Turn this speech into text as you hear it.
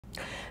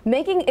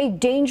Making a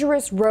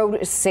dangerous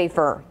road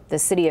safer. The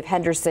city of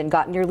Henderson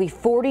got nearly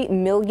 $40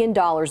 million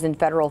in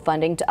federal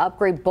funding to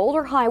upgrade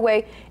Boulder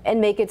Highway and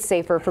make it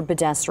safer for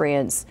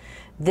pedestrians.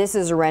 This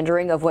is a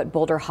rendering of what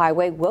Boulder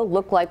Highway will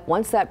look like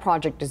once that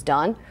project is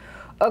done.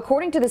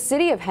 According to the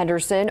city of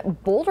Henderson,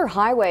 Boulder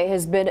Highway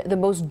has been the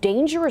most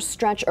dangerous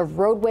stretch of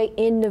roadway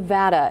in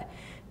Nevada.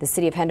 The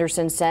city of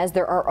Henderson says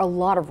there are a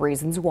lot of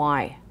reasons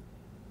why.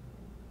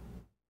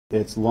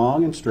 It's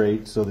long and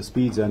straight, so the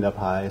speeds end up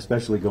high,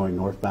 especially going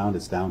northbound.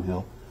 It's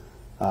downhill.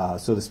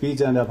 So the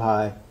speeds end up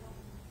high.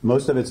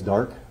 Most of it's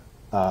dark.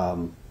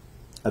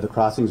 The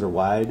crossings are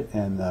wide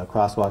and the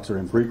crosswalks are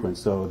infrequent.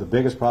 So the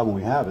biggest problem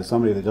we have is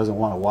somebody that doesn't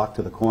want to walk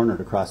to the corner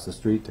to cross the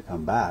street to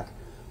come back,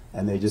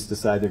 and they just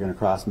decide they're going to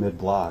cross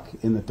mid-block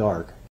in the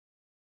dark.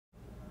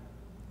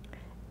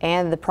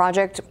 And the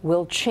project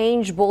will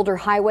change Boulder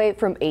Highway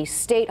from a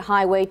state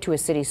highway to a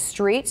city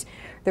street.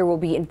 There will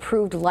be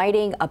improved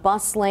lighting, a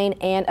bus lane,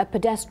 and a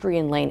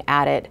pedestrian lane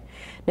added.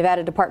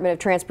 Nevada Department of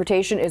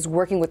Transportation is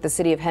working with the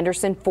city of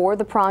Henderson for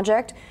the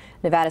project.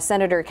 Nevada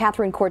Senator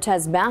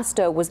Cortez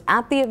Masto was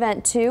at the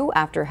event too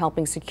after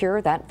helping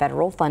secure that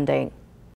federal funding.